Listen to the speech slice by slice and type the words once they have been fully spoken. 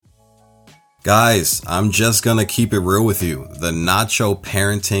Guys, I'm just gonna keep it real with you. The NACHO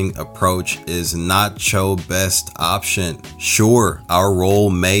parenting approach is NACHO best option. Sure, our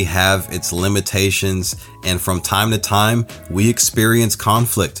role may have its limitations, and from time to time, we experience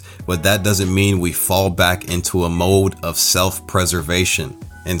conflict, but that doesn't mean we fall back into a mode of self-preservation.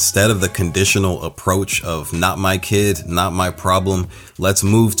 Instead of the conditional approach of not my kid, not my problem, let's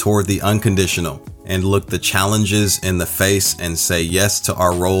move toward the unconditional and look the challenges in the face and say yes to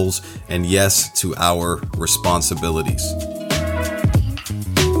our roles and yes to our responsibilities.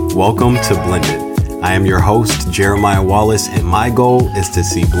 Welcome to Blended. I am your host, Jeremiah Wallace, and my goal is to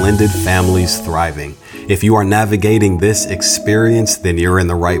see blended families thriving. If you are navigating this experience, then you're in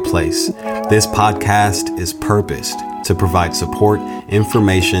the right place. This podcast is purposed to provide support,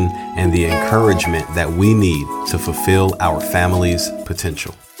 information, and the encouragement that we need to fulfill our family's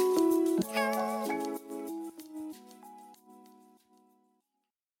potential.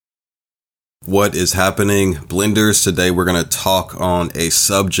 What is happening, Blenders? Today we're going to talk on a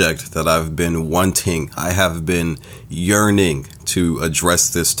subject that I've been wanting. I have been yearning to address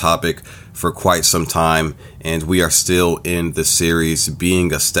this topic for quite some time, and we are still in the series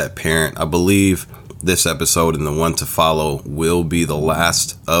Being a Step Parent. I believe this episode and the one to follow will be the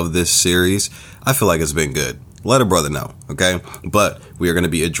last of this series. I feel like it's been good. Let a brother know, okay? But we are going to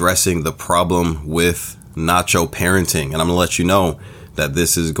be addressing the problem with NACHO parenting, and I'm going to let you know that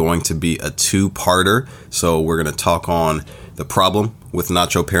this is going to be a two-parter. So we're going to talk on the problem with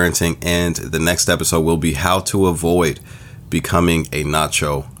NACHO parenting, and the next episode will be how to avoid becoming a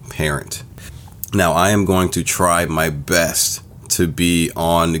NACHO parent. Now, I am going to try my best to be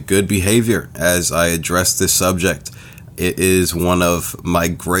on good behavior as I address this subject. It is one of my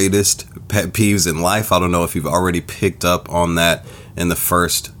greatest pet peeves in life. I don't know if you've already picked up on that in the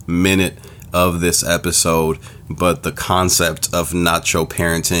first minute of this episode, but the concept of NACHO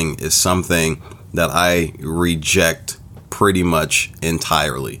parenting is something that I reject pretty much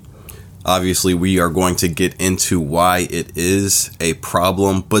entirely. Obviously, we are going to get into why it is a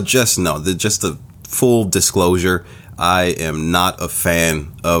problem, but just know that just a full disclosure, I am not a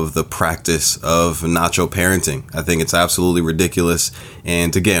fan of the practice of NACHO parenting. I think it's absolutely ridiculous.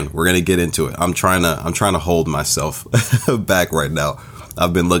 And again, we're going to get into it. I'm trying to hold myself back right now.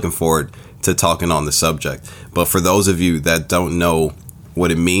 I've been looking forward to talking on the subject. But for those of you that don't know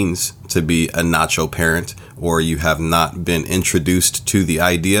what it means to be a NACHO parent, or you have not been introduced to the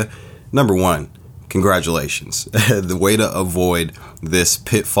idea, number one, congratulations. The way to avoid this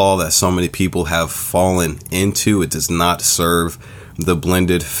pitfall that so many people have fallen into, it does not serve the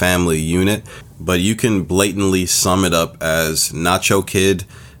blended family unit, but you can blatantly sum it up as NACHO kid,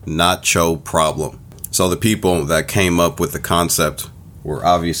 NACHO problem. So the people that came up with the concept were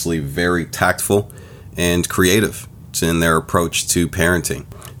obviously very tactful and creative in their approach to parenting.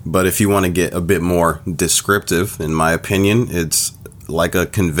 But if you want to get a bit more descriptive, in my opinion, it's like a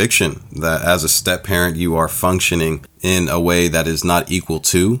conviction that as a step parent, you are functioning in a way that is not equal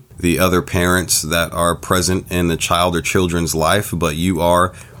to the other parents that are present in the child or children's life, but you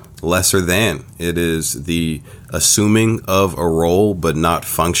are lesser than. It is the assuming of a role, but not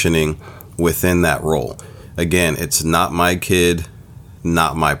functioning within that role. Again, it's not my kid,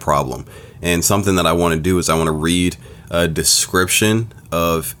 not my problem. And something that I want to do is I want to read a description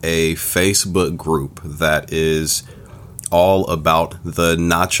of a Facebook group that is all about the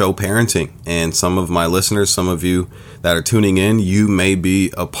NACHO parenting. And some of my listeners, some of you that are tuning in, you may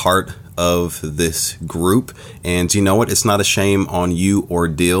be a part of this group. And you know what? It's not a shame on you or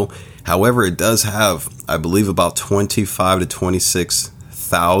deal. However, it does have, I believe, about 25 to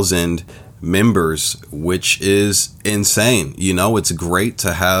 26,000 members, which is insane. You know, it's great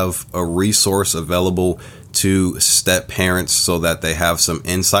to have a resource available to step parents so that they have some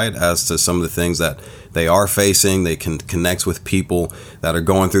insight as to some of the things that they are facing. They can connect with people that are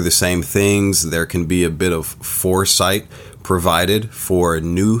going through the same things. There can be a bit of foresight provided for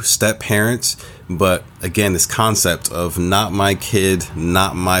new step parents. But again, this concept of not my kid,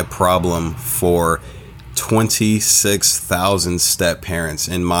 not my problem for 26,000 step parents,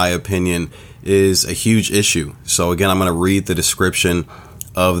 in my opinion, is a huge issue. So again, I'm going to read the description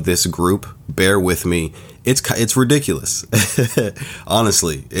of this group. Bear with me. It's ridiculous.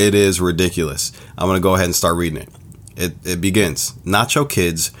 Honestly, it is ridiculous. I'm going to go ahead and start reading it. It begins. NACHO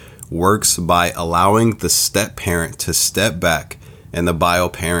Kids works by allowing the step parent to step back and the bio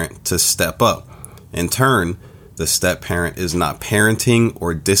parent to step up. In turn, the step parent is not parenting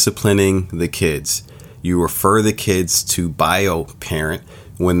or disciplining the kids. You refer the kids to bio parent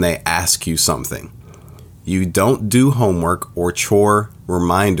when they ask you something. You don't do homework or chore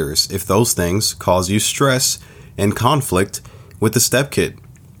reminders if those things cause you stress and conflict with the stepkid.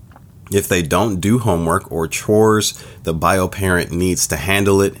 If they don't do homework or chores, the bio parent needs to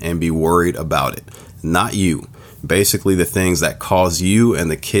handle it and be worried about it, not you. Basically, the things that cause you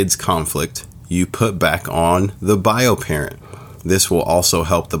and the kids conflict, you put back on the bio parent. This will also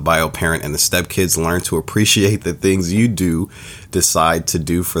help the bio parent and the stepkids learn to appreciate the things you decide to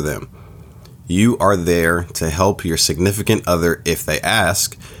do for them. You are there to help your significant other if they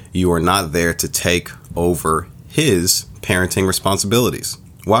ask. You are not there to take over his parenting responsibilities.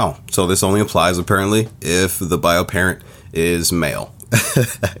 Wow. So this only applies apparently if the bio parent is male.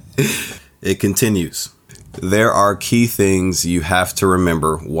 It continues. There are key things you have to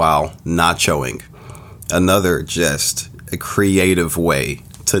remember while nachoing. Another just a creative way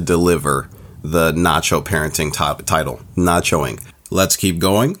to deliver the nacho parenting title, nachoing. Let's keep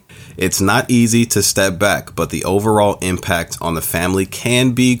going. It's not easy to step back, but the overall impact on the family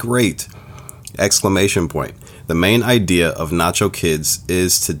can be great! Exclamation point. The main idea of Nacho Kids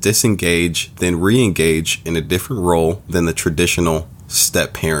is to disengage, then re-engage in a different role than the traditional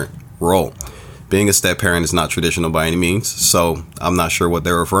step-parent role. Being a step-parent is not traditional by any means, so I'm not sure what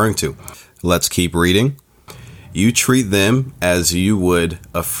they're referring to. Let's keep reading. You treat them as you would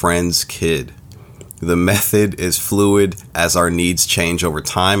a friend's kid. The method is fluid as our needs change over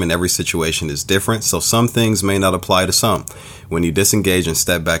time and every situation is different, so some things may not apply to some. When you disengage and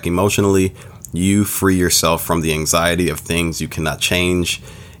step back emotionally, you free yourself from the anxiety of things you cannot change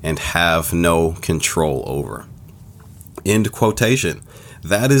and have no control over. End quotation.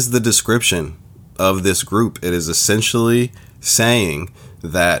 That is the description of this group. It is essentially saying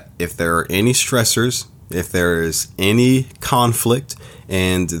that if there are any stressors, if there is any conflict,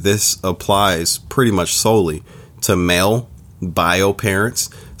 and this applies pretty much solely to male bio parents.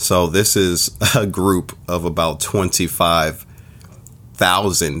 So this is a group of about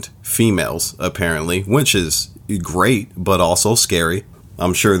 25,000 females, apparently, which is great, but also scary.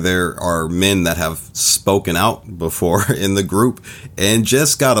 I'm sure there are men that have spoken out before in the group and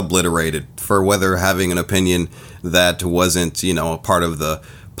just got obliterated for whether having an opinion that wasn't, a part of the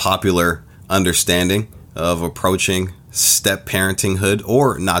popular understanding of approaching step parentinghood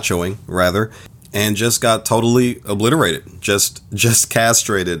or nachoing rather, and just got totally obliterated, just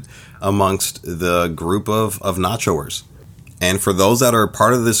castrated amongst the group of nachoers. And for those that are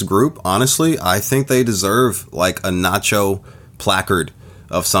part of this group, honestly, I think they deserve like a nacho placard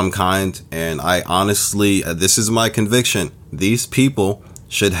of some kind. And I honestly, this is my conviction. These people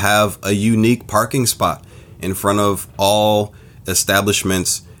should have a unique parking spot in front of all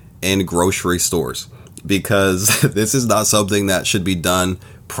establishments and grocery stores, because this is not something that should be done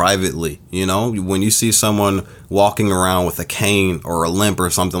privately. When you see someone walking around with a cane or a limp or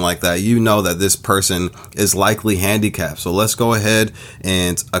something like that, that this person is likely handicapped. So let's go ahead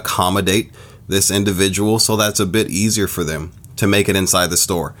and accommodate this individual so that's a bit easier for them to make it inside the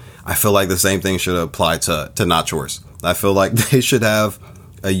store. I feel like the same thing should apply to nachoers. I feel like they should have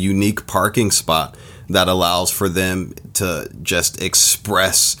a unique parking spot that allows for them to just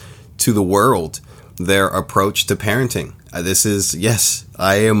express to the world their approach to parenting. This is, yes,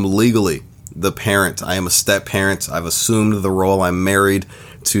 I am legally the parent. I am a step parent. I've assumed the role. I'm married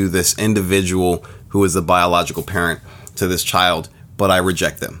to this individual who is the biological parent to this child, but I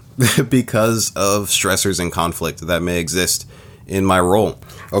reject them because of stressors and conflict that may exist in my role.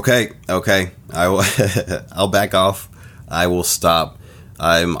 Okay. I'll back off. I will stop.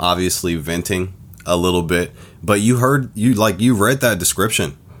 I'm obviously venting a little bit, but you read that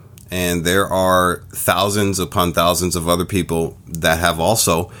description. And there are thousands upon thousands of other people that have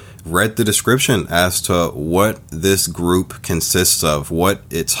also read the description as to what this group consists of, what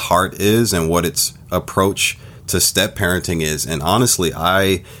its heart is, and what its approach to step parenting is. And honestly,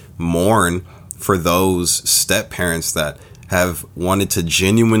 I mourn for those step parents that have wanted to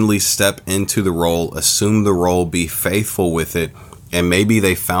genuinely step into the role, assume the role, be faithful with it, and maybe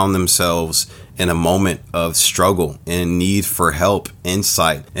they found themselves in a moment of struggle and need for help,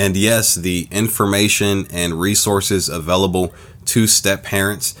 insight. And yes, the information and resources available to step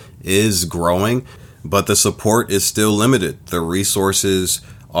parents is growing, but the support is still limited. The resources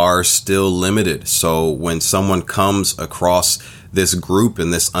are still limited. So when someone comes across this group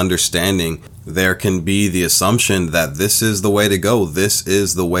and this understanding, there can be the assumption that this is the way to go. This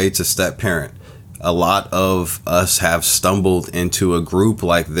is the way to step parent. A lot of us have stumbled into a group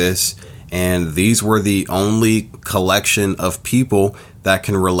like this, and these were the only collection of people that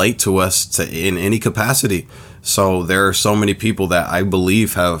can relate to us in any capacity. So there are so many people that I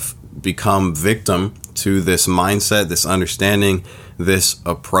believe have become victim to this mindset, this understanding, this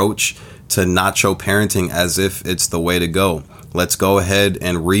approach to nacho parenting as if it's the way to go. Let's go ahead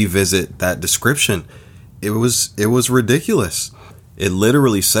and revisit that description. It was ridiculous. It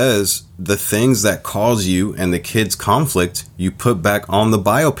literally says the things that cause you and the kids conflict, you put back on the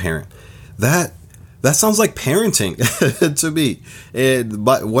bio parent. That sounds like parenting to me.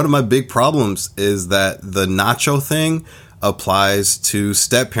 But one of my big problems is that the NACHO thing applies to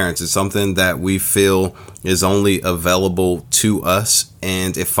step parents. It's something that we feel is only available to us,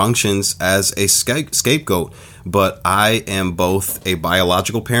 and it functions as a scapegoat. But I am both a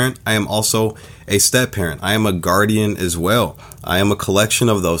biological parent. I am also a step parent. I am a guardian as well. I am a collection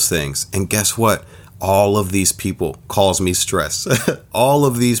of those things. And guess what? All of these people cause me stress. All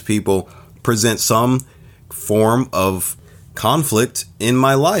of these people present some form of conflict in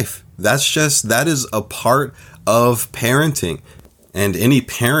my life. That is a part of parenting. And any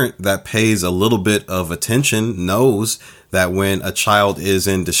parent that pays a little bit of attention knows that when a child is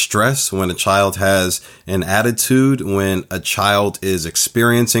in distress, when a child has an attitude, when a child is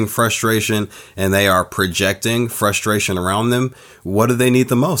experiencing frustration and they are projecting frustration around them, what do they need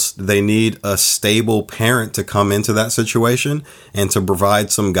the most? They need a stable parent to come into that situation and to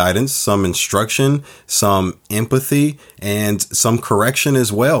provide some guidance, some instruction, some empathy, and some correction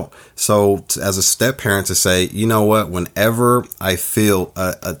as well. So as a step parent, to say, you know what, whenever I feel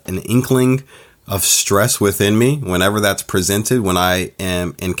an inkling of stress within me, whenever that's presented, when I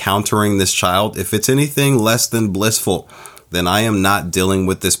am encountering this child, if it's anything less than blissful, then I am not dealing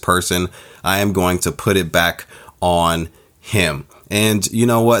with this person. I am going to put it back on him. And you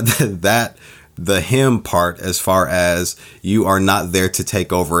know what? The him part, as far as you are not there to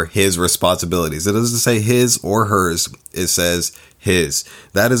take over his responsibilities. It doesn't say his or hers. It says his.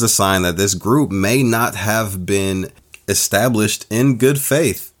 That is a sign that this group may not have been established in good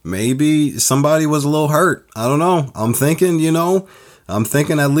faith. Maybe somebody was a little hurt. I don't know. I'm thinking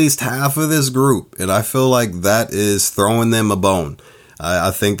at least half of this group, and I feel like that is throwing them a bone. I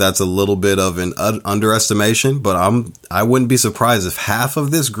think that's a little bit of an underestimation, but I wouldn't be surprised if half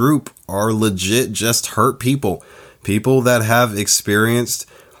of this group are legit just hurt people that have experienced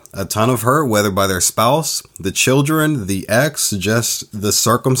a ton of hurt, whether by their spouse, the children, the ex, just the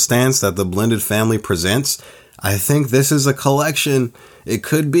circumstance that the blended family presents. I think this is a collection, it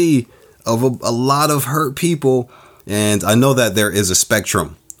could be, of a lot of hurt people. And I know that there is a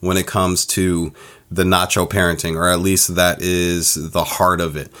spectrum when it comes to the NACHO parenting, or at least that is the heart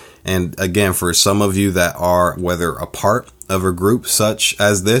of it. And again, for some of you that are, whether a part of a group such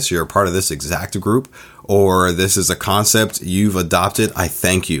as this, you're a part of this exact group, or this is a concept you've adopted, I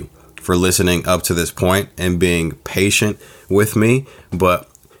thank you for listening up to this point and being patient with me. But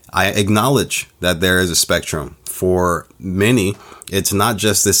I acknowledge that there is a spectrum. For many, it's not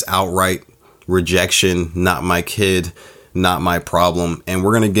just this outright rejection, not my kid, not my problem. And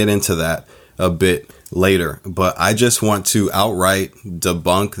we're going to get into that a bit later. But I just want to outright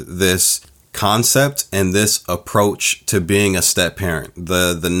debunk this concept and this approach to being a step parent.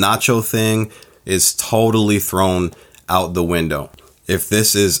 The NACHO thing is totally thrown out the window. If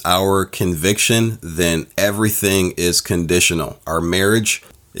this is our conviction, then everything is conditional. Our marriage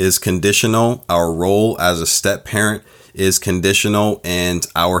is conditional. Our role as a step parent is conditional, and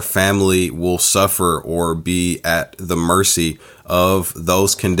our family will suffer or be at the mercy of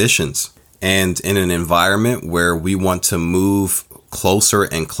those conditions. And in an environment where we want to move closer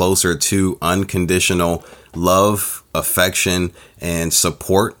and closer to unconditional love, affection, and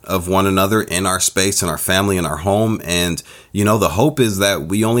support of one another in our space, in our family, in our home. And, the hope is that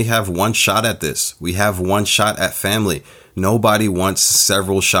we only have one shot at this. We have one shot at family. Nobody wants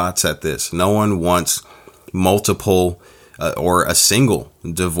several shots at this. No one wants multiple or a single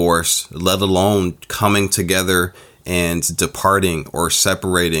divorce, let alone coming together and departing or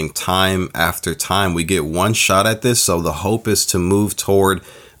separating time after time. We get one shot at this. So the hope is to move toward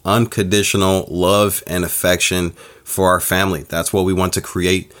unconditional love and affection for our family. That's what we want to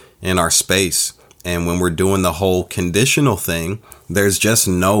create in our space. And when we're doing the whole conditional thing, there's just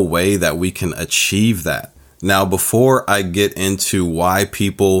no way that we can achieve that. Now, before I get into why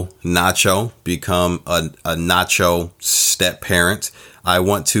people NACHO become a NACHO step parent, I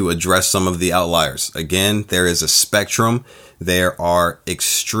want to address some of the outliers. Again, there is a spectrum. There are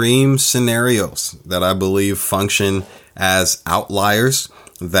extreme scenarios that I believe function as outliers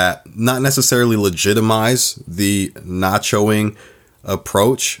that not necessarily legitimize the NACHOing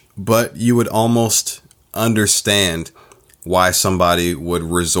approach, but you would almost understand why somebody would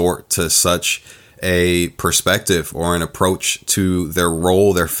resort to such a perspective or an approach to their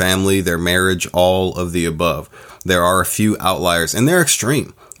role, their family, their marriage, all of the above. There are a few outliers, and they're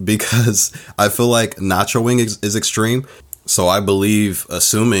extreme because I feel like NACHOing is extreme. So I believe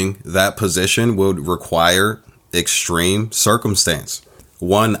assuming that position would require extreme circumstance.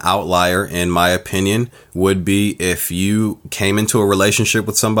 One outlier, in my opinion, would be if you came into a relationship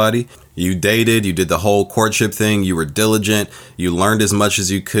with somebody, you dated, you did the whole courtship thing, you were diligent, you learned as much as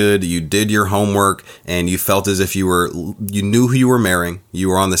you could, you did your homework, and you felt as if you knew who you were marrying, you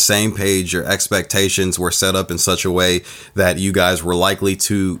were on the same page, your expectations were set up in such a way that you guys were likely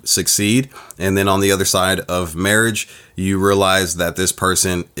to succeed. And then on the other side of marriage, you realize that this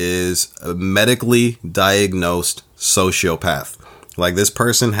person is a medically diagnosed sociopath. Like, this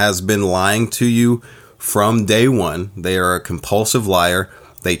person has been lying to you from day one. They are a compulsive liar.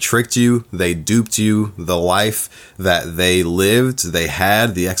 They tricked you. They duped you. The life that they lived, they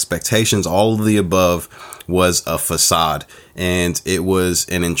had, the expectations, all of the above was a facade. And it was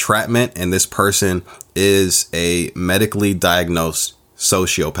an entrapment. And this person is a medically diagnosed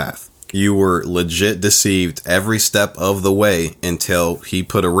sociopath. You were legit deceived every step of the way until he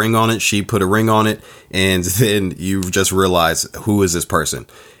put a ring on it, she put a ring on it, and then you just realize, who is this person?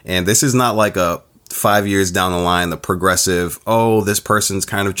 And this is not like a 5 years down the line, the progressive, oh, this person's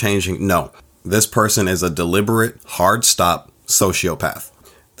kind of changing. No, this person is a deliberate, hard stop sociopath.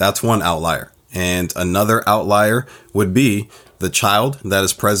 That's one outlier. And another outlier would be the child that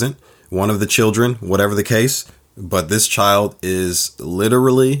is present, one of the children, whatever the case. But this child is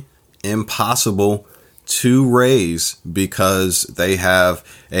literally impossible to raise because they have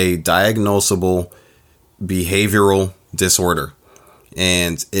a diagnosable behavioral disorder.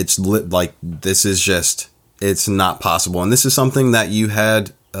 And it's it's not possible. And this is something that you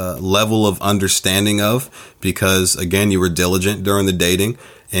had a level of understanding of because, again, you were diligent during the dating,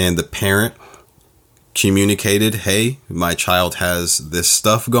 and the parent communicated, hey, my child has this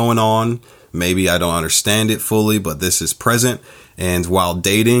stuff going on. Maybe I don't understand it fully, but this is present. And while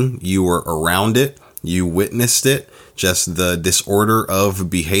dating, you were around it, you witnessed it, just the disorder of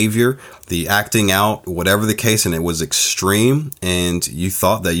behavior, the acting out, whatever the case, and it was extreme. And you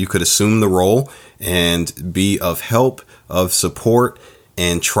thought that you could assume the role and be of help, of support,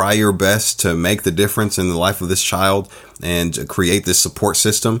 and try your best to make the difference in the life of this child and create this support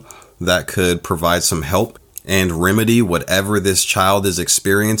system that could provide some help and remedy whatever this child is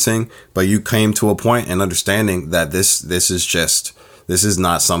experiencing. But you came to a point in understanding that this is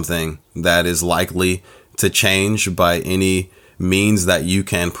not something that is likely to change by any means that you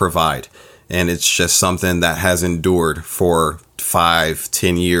can provide. And it's just something that has endured for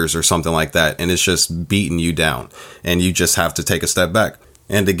 5-10 years or something like that. And it's just beating you down, and you just have to take a step back.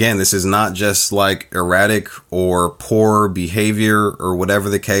 And again, this is not just like erratic or poor behavior or whatever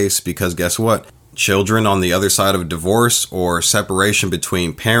the case, because guess what? Children on the other side of divorce or separation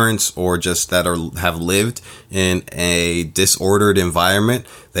between parents, or just that have lived in a disordered environment,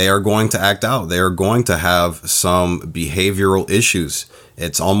 they are going to act out. They are going to have some behavioral issues.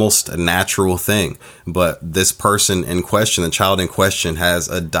 It's almost a natural thing. But this person in question, the child in question, has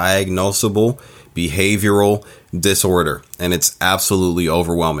a diagnosable behavioral disorder, and it's absolutely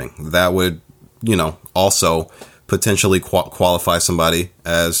overwhelming. That would, also potentially qualify somebody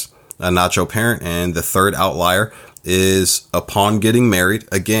as a NACHO parent. And the third outlier is upon getting married,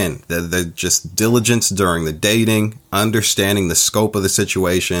 again, the just diligence during the dating, understanding the scope of the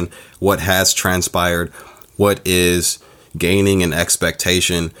situation, what has transpired, what is gaining an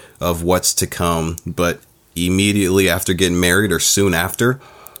expectation of what's to come. But immediately after getting married or soon after,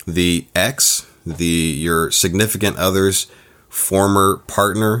 the ex, your significant other's former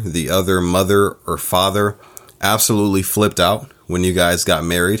partner, the other mother or father, absolutely flipped out when you guys got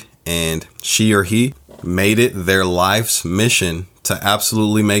married, and she or he made it their life's mission to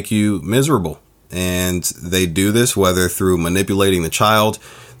absolutely make you miserable. And they do this whether through manipulating the child,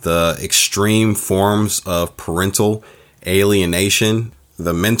 the extreme forms of parental alienation,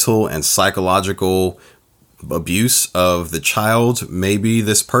 the mental and psychological abuse of the child. Maybe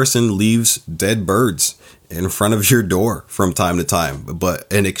this person leaves dead birds in front of your door from time to time,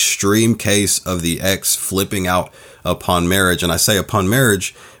 but an extreme case of the ex flipping out upon marriage. And I say upon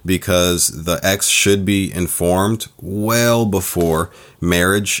marriage because the ex should be informed well before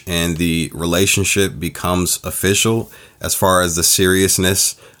marriage and the relationship becomes official as far as the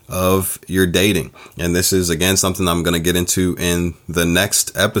seriousness of your dating. And this is, again, something I'm going to get into in the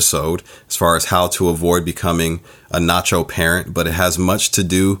next episode as far as how to avoid becoming a NACHO parent, but it has much to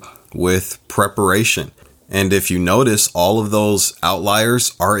do with preparation. And if you notice, all of those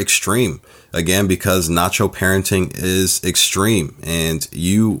outliers are extreme. Again, because NACHO parenting is extreme and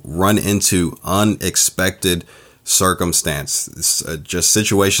you run into unexpected circumstance, just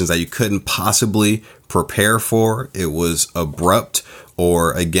situations that you couldn't possibly prepare for. It was abrupt.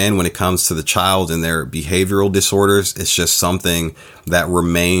 Or again, when it comes to the child and their behavioral disorders, it's just something that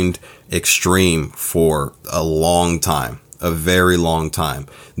remained extreme for a long time. a very long time.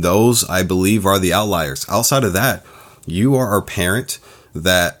 Those, I believe, are the outliers. Outside of that, you are a parent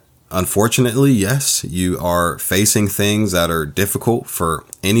that, unfortunately, yes, you are facing things that are difficult for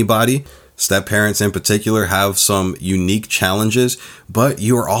anybody. Step parents in particular have some unique challenges, but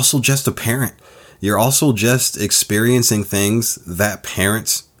you are also just a parent. You're also just experiencing things that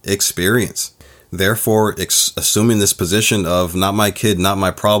parents experience. Therefore, assuming this position of not my kid, not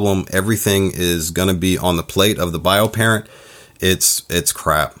my problem, everything is going to be on the plate of the bio parent, it's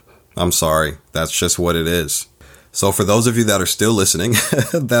crap. I'm sorry. That's just what it is. So for those of you that are still listening,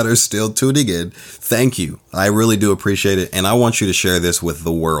 that are still tuning in, thank you. I really do appreciate it. And I want you to share this with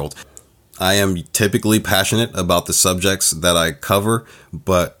the world. I am typically passionate about the subjects that I cover,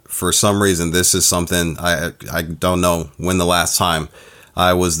 but for some reason, this is something I don't know when the last time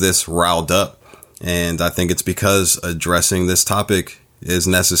I was this riled up. And I think it's because addressing this topic is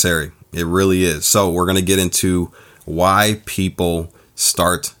necessary. It really is. So we're going to get into why people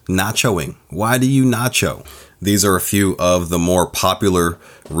start nachoing. Why do you nacho? These are a few of the more popular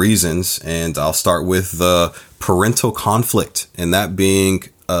reasons, and I'll start with the parental conflict, and that being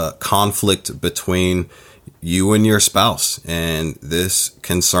a conflict between you and your spouse. And this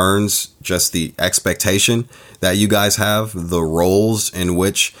concerns just the expectation that you guys have, the roles in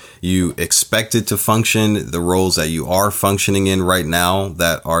which you expected to function, the roles that you are functioning in right now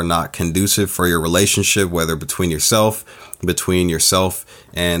that are not conducive for your relationship, whether between yourself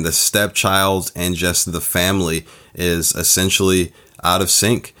and the stepchild and just the family is essentially out of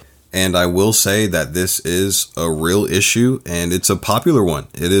sync. And I will say that this is a real issue, and it's a popular one.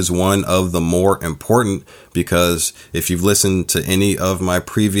 It is one of the more important because if you've listened to any of my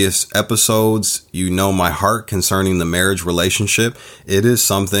previous episodes, you know my heart concerning the marriage relationship. It is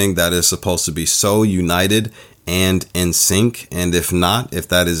something that is supposed to be so united and in sync. And if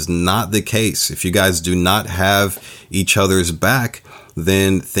that is not the case, if you guys do not have each other's back,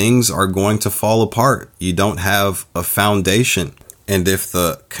 then things are going to fall apart. You don't have a foundation. And if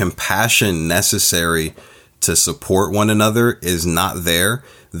the compassion necessary to support one another is not there,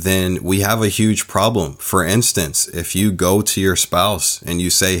 then we have a huge problem. For instance, if you go to your spouse and you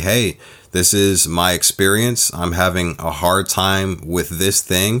say, hey, this is my experience, I'm having a hard time with this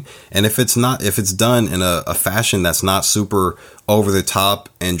thing. And if it's done in a fashion that's not super over the top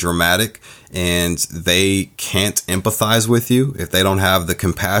and dramatic, and they can't empathize with you, if they don't have the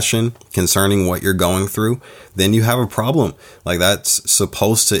compassion concerning what you're going through, then you have a problem. Like, that's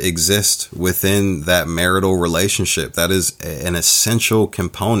supposed to exist within that marital relationship. That is an essential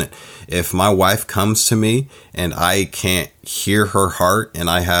component. If my wife comes to me and I can't hear her heart and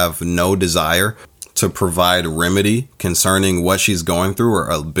I have no desire to provide remedy concerning what she's going through, or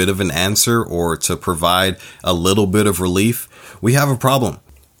a bit of an answer, or to provide a little bit of relief, we have a problem.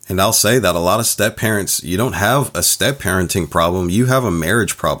 And I'll say that a lot of step parents, you don't have a step parenting problem, you have a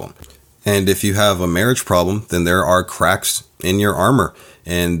marriage problem. And if you have a marriage problem, then there are cracks in your armor,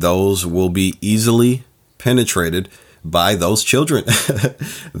 and those will be easily penetrated by those children.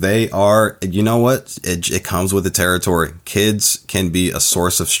 They are, you know what? It comes with the territory. Kids can be a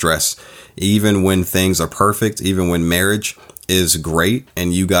source of stress. Even when things are perfect, even when marriage is great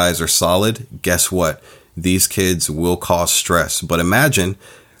and you guys are solid, guess what? These kids will cause stress. But imagine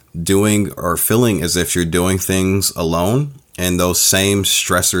doing or feeling as if you're doing things alone, and those same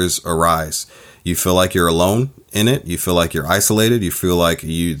stressors arise. You feel like you're alone in it. You feel like you're isolated. You feel like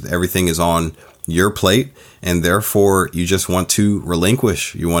everything is on your plate, and therefore you just want to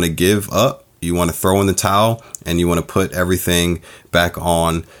relinquish. You want to give up. You want to throw in the towel, and you want to put everything back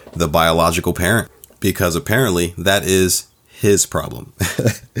on the biological parent, because apparently that is his problem.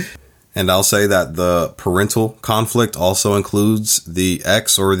 And I'll say that the parental conflict also includes the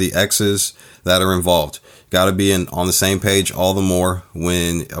ex or the exes that are involved. Got to be on the same page all the more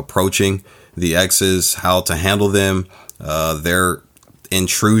when approaching the exes, how to handle them, their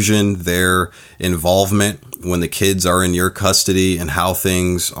intrusion, their involvement when the kids are in your custody, and how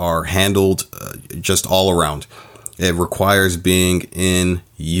things are handled just all around. It requires being in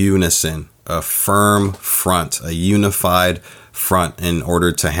unison, a firm front, a unified front in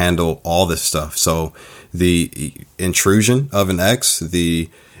order to handle all this stuff. So the intrusion of an ex, the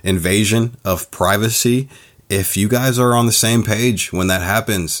invasion of privacy, if you guys are on the same page when that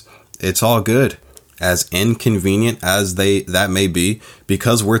happens, it's all good. As inconvenient as that may be,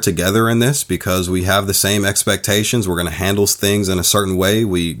 because we're together in this, because we have the same expectations, we're going to handle things in a certain way,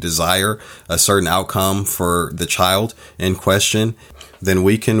 we desire a certain outcome for the child in question, then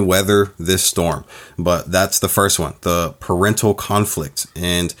we can weather this storm. But that's the first one, the parental conflict.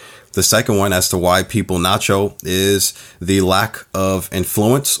 And the second one, as to why people nacho, is the lack of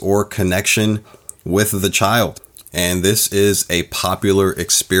influence or connection with the child. And this is a popular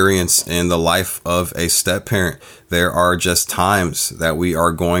experience in the life of a step parent. There are just times that we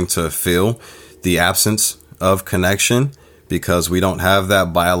are going to feel the absence of connection because we don't have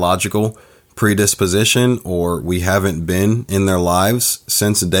that biological predisposition, or we haven't been in their lives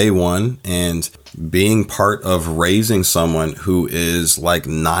since day one. And being part of raising someone who is like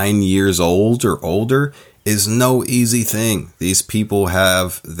 9 years old or older is no easy thing. These people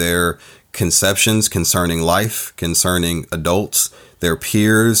have their conceptions concerning life, concerning adults, their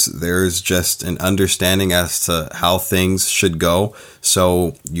peers. There's just an understanding as to how things should go.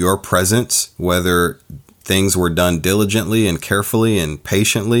 So your presence, whether things were done diligently and carefully and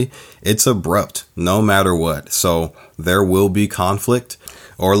patiently, it's abrupt no matter what. So there will be conflict,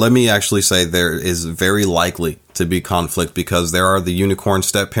 or let me actually say there is very likely to be conflict, because there are the unicorn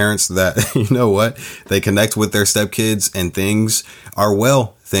step parents that, you know what, they connect with their stepkids and things are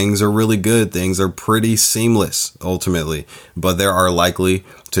well. Things are really good. Things are pretty seamless ultimately, but there are likely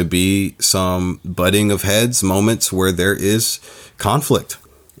to be some butting of heads, moments where there is conflict.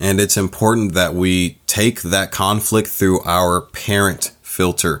 And it's important that we take that conflict through our parent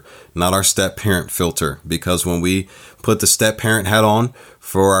filter, not our step parent filter, because when we put the step parent hat on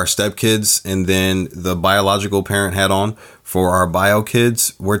for our stepkids and then the biological parent hat on for our bio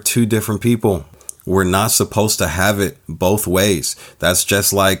kids, we're two different people. We're not supposed to have it both ways. That's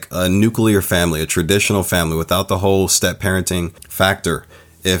just like a nuclear family, a traditional family without the whole step parenting factor.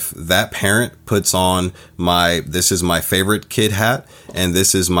 If that parent puts on this is my favorite kid hat and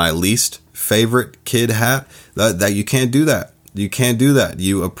this is my least favorite kid hat, that you can't do that. You can't do that.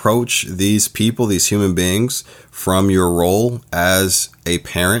 You approach these people, these human beings, from your role as a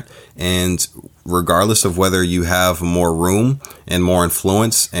parent, and regardless of whether you have more room and more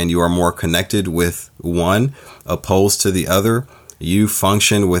influence and you are more connected with one opposed to the other, you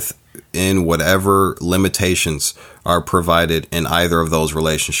function within whatever limitations are provided in either of those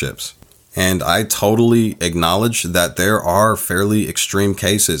relationships. And I totally acknowledge that there are fairly extreme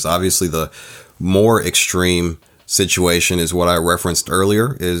cases. Obviously, the more extreme situation is what I referenced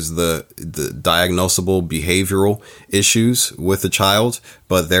earlier, is the diagnosable behavioral issues with the child.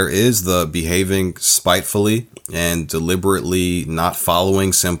 But there is the behaving spitefully and deliberately not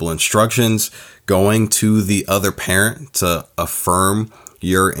following simple instructions, going to the other parent to affirm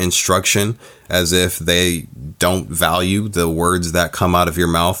your instruction as if they don't value the words that come out of your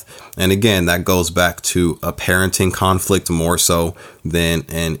mouth. And again, that goes back to a parenting conflict more so than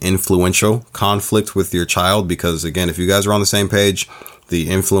an influential conflict with your child, because again, if you guys are on the same page, the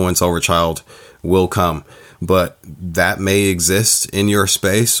influence over child will come. But that may exist in your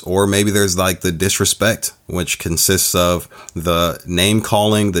space, or maybe there's like the disrespect, which consists of the name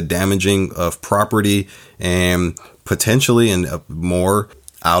calling, the damaging of property, and potentially in more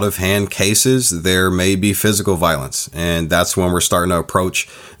out of hand cases, there may be physical violence. And that's when we're starting to approach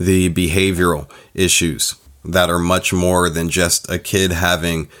the behavioral issues that are much more than just a kid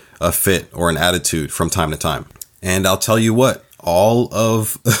having a fit or an attitude from time to time. And I'll tell you what, all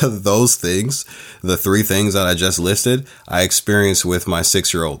of those things, the three things that I just listed, I experienced with my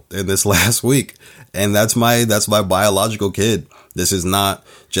 6-year-old in this last week. And that's my biological kid. This is not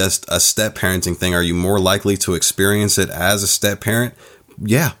just a step parenting thing. Are you more likely to experience it as a step parent?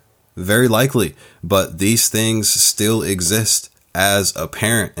 Yeah, very likely. But these things still exist as a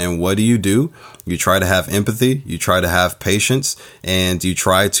parent. And what do? You try to have empathy, you try to have patience, and you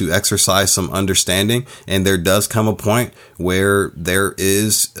try to exercise some understanding. And there does come a point where there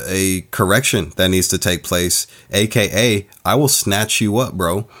is a correction that needs to take place, aka I will snatch you up,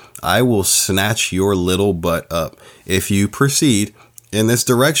 bro. I will snatch your little butt up if you proceed in this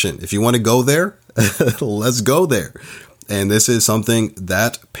direction. If you want to go there, let's go there. And this is something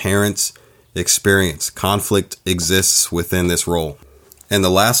that parents experience. Conflict exists within this role. And the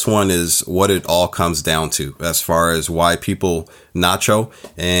last one is what it all comes down to as far as why people NACHO,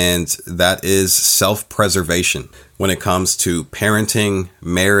 and that is self-preservation. When it comes to parenting,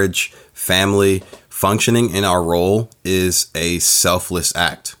 marriage, family, functioning in our role is a selfless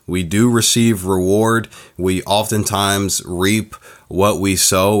act. We do receive reward. We oftentimes reap what we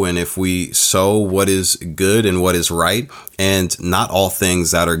sow, and if we sow what is good and what is right, and not all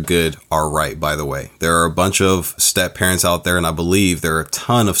things that are good are right, by the way. There are a bunch of step parents out there, and I believe there are a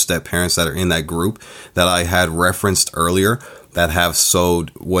ton of step parents that are in that group that I had referenced earlier that have sowed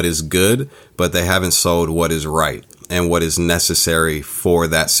what is good, but they haven't sowed what is right and what is necessary for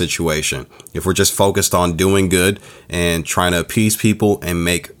that situation. If we're just focused on doing good and trying to appease people and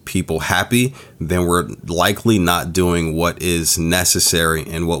make people happy, then we're likely not doing what is necessary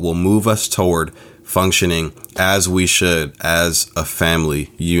and what will move us toward functioning as we should as a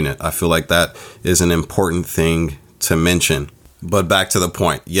family unit. I feel like that is an important thing to mention. But back to the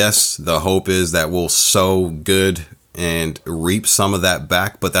point. Yes, the hope is that we'll sow good and reap some of that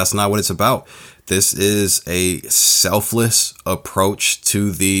back, but that's not what it's about. This is a selfless approach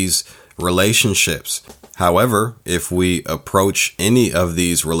to these relationships. However, if we approach any of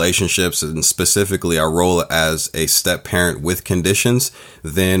these relationships, and specifically our role as a step parent with conditions,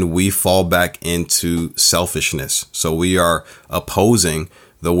 then we fall back into selfishness. So we are opposing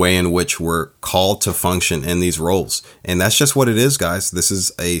the way in which we're called to function in these roles. And that's just what it is, guys. This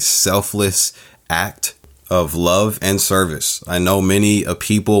is a selfless act of love and service. I know many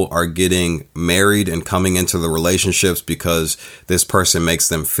people are getting married and coming into the relationships because this person makes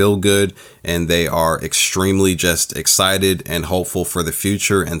them feel good and they are extremely just excited and hopeful for the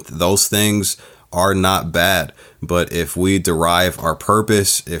future. And those things are not bad. But if we derive our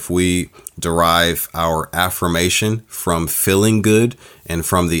purpose, if we derive our affirmation from feeling good and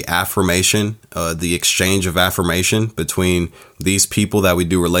from the affirmation, the exchange of affirmation between these people that we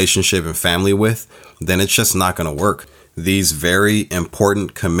do relationship and family with, then it's just not going to work. These very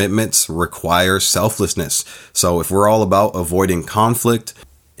important commitments require selflessness. So if we're all about avoiding conflict,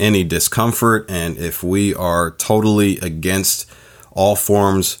 any discomfort, and if we are totally against all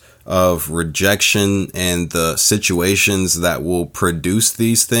forms of rejection and the situations that will produce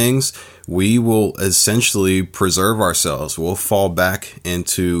these things, we will essentially preserve ourselves. We'll fall back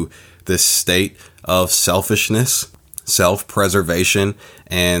into this state of selfishness, self-preservation,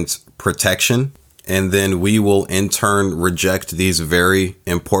 and protection. And then we will in turn reject these very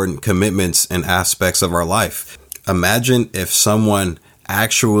important commitments and aspects of our life. Imagine if someone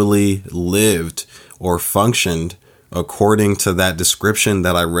actually lived or functioned according to that description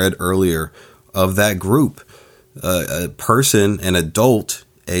that I read earlier of that group. A person, an adult,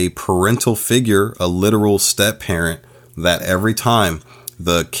 a parental figure, a literal step parent, that every time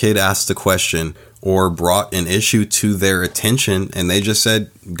the kid asked a question or brought an issue to their attention and they just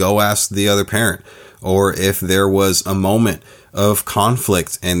said, go ask the other parent. Or if there was a moment of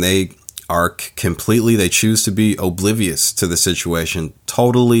conflict and they are they choose to be oblivious to the situation,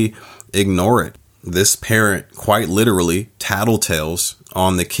 totally ignore it. This parent quite literally tattletales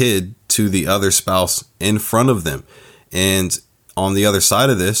on the kid to the other spouse in front of them. And on the other side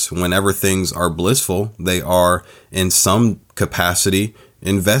of this, whenever things are blissful, they are in some capacity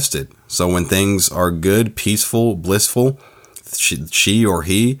invested. So when things are good, peaceful, blissful, she or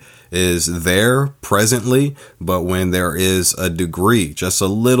he is there presently. But when there is a degree, just a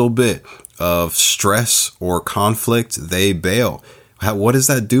little bit of stress or conflict, they bail. What does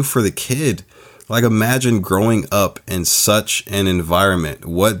that do for the kid? Like, imagine growing up in such an environment.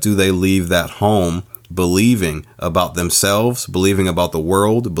 What do they leave that home believing about themselves, believing about the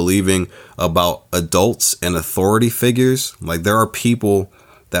world, believing about adults and authority figures? Like, there are people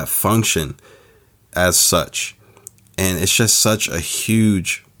that function as such. And it's just such a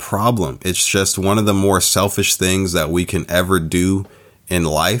huge problem. It's just one of the more selfish things that we can ever do in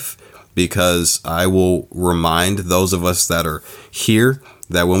life, because I will remind those of us that are here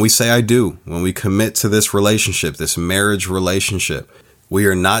that when we say I do, when we commit to this relationship, this marriage relationship, we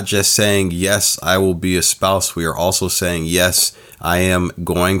are not just saying, yes, I will be a spouse. We are also saying, yes, I am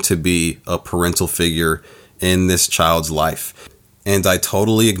going to be a parental figure in this child's life. And I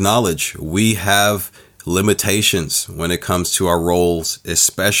totally acknowledge we have limitations when it comes to our roles,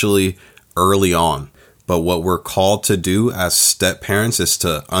 especially early on. But what we're called to do as step parents is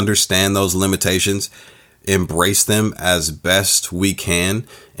to understand those limitations, embrace them as best we can,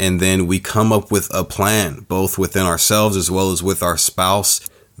 and then we come up with a plan, both within ourselves as well as with our spouse,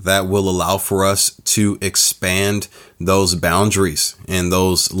 that will allow for us to expand those boundaries and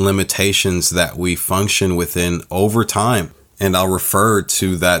those limitations that we function within over time. And I'll refer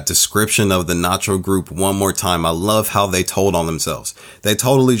to that description of the NACHO group one more time. I love how they told on themselves. They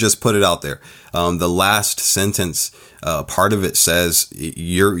totally just put it out there. The last sentence, part of it says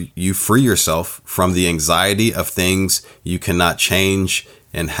you free yourself from the anxiety of things you cannot change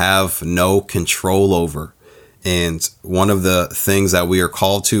and have no control over. And one of the things that we are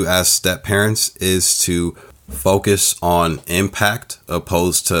called to as step parents is to focus on impact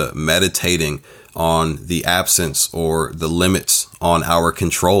opposed to meditating on the absence or the limits on our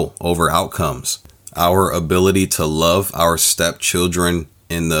control over outcomes. Our ability to love our stepchildren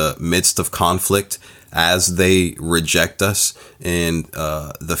in the midst of conflict as they reject us, in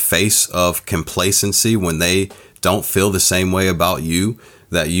the face of complacency when they don't feel the same way about you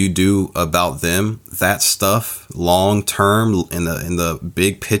that you do about them. That stuff long term in the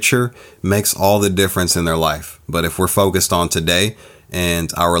big picture makes all the difference in their life. But if we're focused on today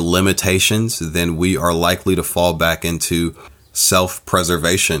and our limitations, then we are likely to fall back into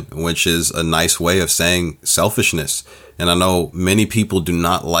self-preservation, which is a nice way of saying selfishness. And I know many people do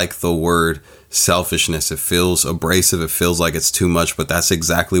not like the word selfishness. It feels abrasive. It feels like it's too much, but that's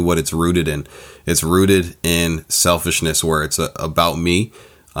exactly what it's rooted in. It's rooted in selfishness, where it's about me.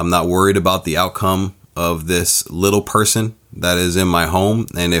 I'm not worried about the outcome of this little person that is in my home.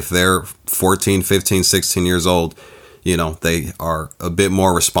 And if they're 14, 15, 16 years old, they are a bit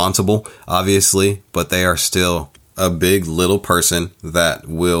more responsible, obviously, but they are still a big little person that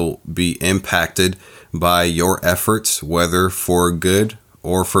will be impacted by your efforts, whether for good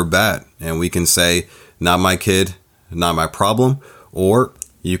or for bad. And we can say, not my kid, not my problem, or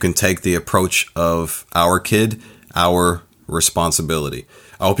you can take the approach of our kid, our responsibility.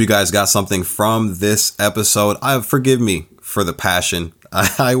 I hope you guys got something from this episode. Forgive me for the passion.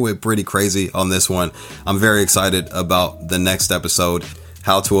 I went pretty crazy on this one. I'm very excited about the next episode.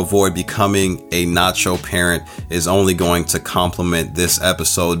 How to avoid becoming a NACHO parent is only going to complement this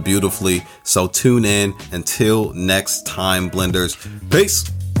episode beautifully. So tune in. Until next time, Blenders. Peace.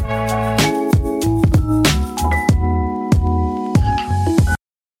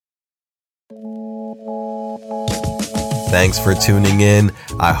 Thanks for tuning in.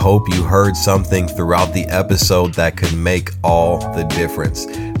 I hope you heard something throughout the episode that could make all the difference.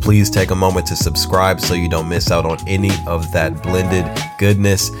 Please take a moment to subscribe so you don't miss out on any of that blended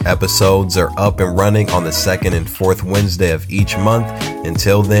goodness. Episodes are up and running on the second and fourth Wednesday of each month.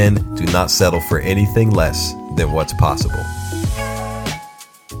 Until then, do not settle for anything less than what's possible.